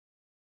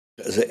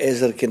זה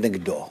עזר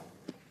כנגדו.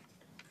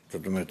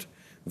 זאת אומרת,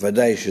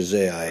 ודאי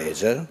שזה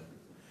העזר,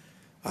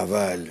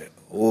 אבל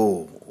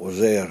הוא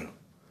עוזר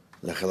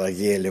לך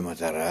להגיע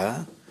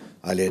למטרה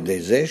על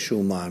ידי זה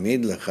שהוא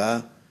מעמיד לך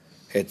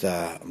את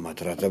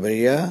מטרת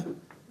הבריאה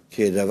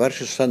כדבר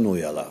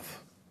ששנוי עליו.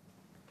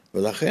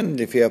 ולכן,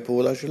 לפי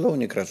הפעולה שלו, הוא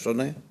נקרא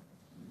שונא.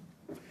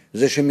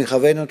 זה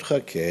שמכוון אותך,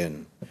 כן.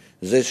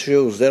 זה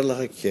שעוזר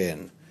לך, כן.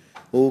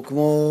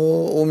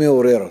 הוא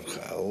מעורר אותך.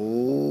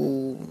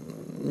 הוא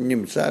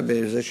נמצא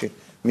בזה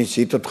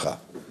שמסית אותך.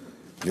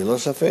 ללא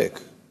ספק.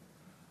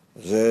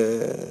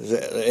 זה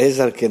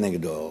עזר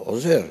כנגדו,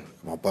 עוזר,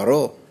 כמו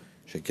פרעה,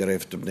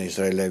 שקרב את בני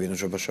ישראל לאבינו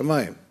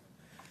שבשמיים.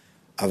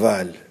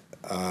 אבל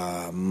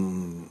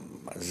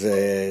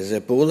זה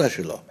פעולה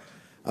שלו.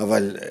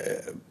 אבל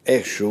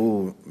איך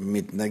שהוא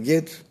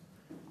מתנגד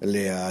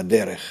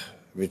לדרך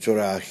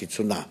בצורה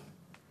חיצונה,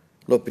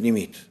 לא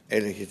פנימית,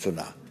 אלא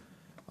חיצונה,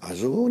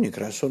 אז הוא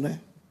נקרא שונא.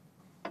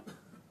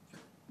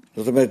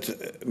 זאת אומרת,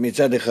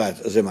 מצד אחד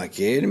זה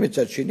מקל,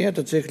 מצד שני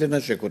אתה צריך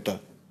לנשק אותה.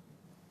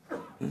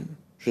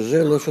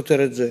 שזה לא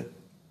סותר את זה.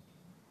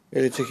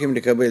 אלה צריכים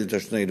לקבל את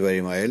השני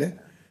דברים האלה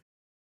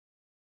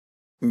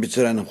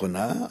בצורה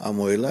נכונה,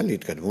 המועילה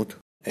להתקדמות.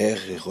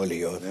 איך יכול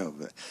להיות?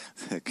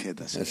 זה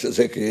קטע.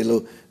 זה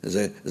כאילו,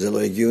 זה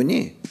לא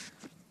הגיוני.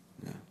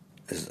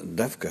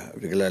 דווקא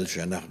בגלל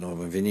שאנחנו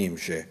מבינים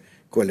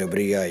שכל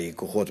הבריאה היא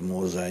כוחות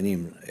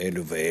מאוזנים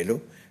אלו ואלו,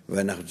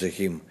 ואנחנו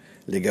צריכים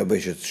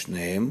לגבש את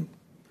שניהם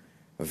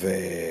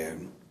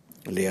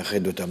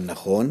ולייחד אותם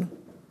נכון,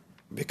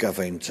 בכף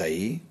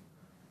האמצעי.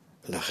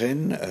 לכן,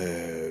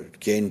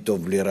 כי אין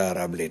טוב בלי רע,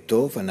 רע בלי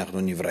טוב,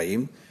 אנחנו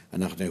נבראים,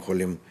 אנחנו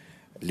יכולים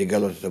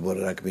לגלות את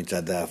הבורא רק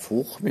מצד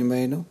ההפוך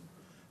ממנו.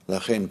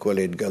 לכן כל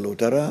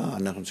ההתגלות הרע,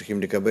 אנחנו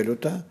צריכים לקבל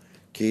אותה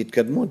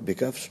כהתקדמות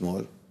בכף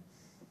שמאל.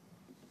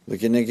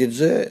 וכנגד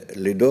זה,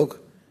 לדאוג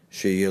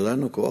שיהיה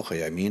לנו כוח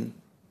הימין,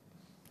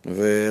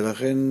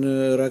 ולכן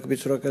רק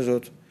בצורה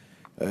כזאת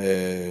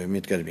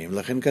מתקדמים.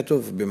 לכן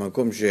כתוב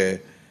במקום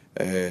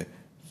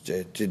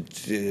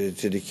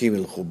שצדיקים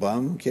ילכו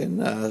בם,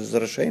 כן, אז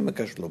רשעים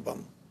יקשלו בם.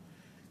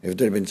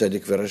 הבדל בין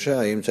צדיק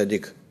ורשע, אם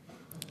צדיק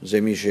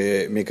זה מי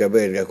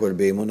שמקבל הכל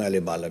באמונה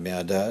למעלה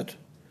מהדעת,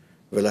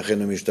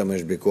 ולכן הוא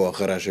משתמש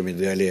בכוח הרע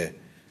שמתגלה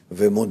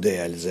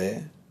ומודה על זה,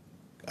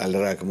 על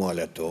רע כמו על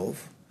הטוב,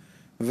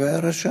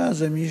 והרשע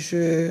זה מי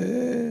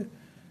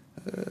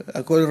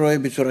שהכל רואה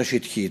בצורה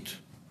שטחית,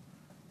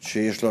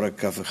 שיש לו רק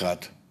כף אחד.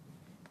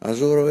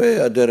 אז הוא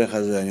רואה, הדרך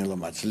הזה אני לא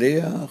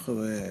מצליח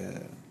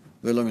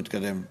ולא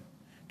מתקדם.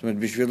 זאת אומרת,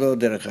 בשבילו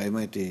דרך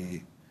האמת היא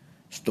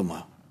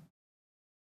סתומה.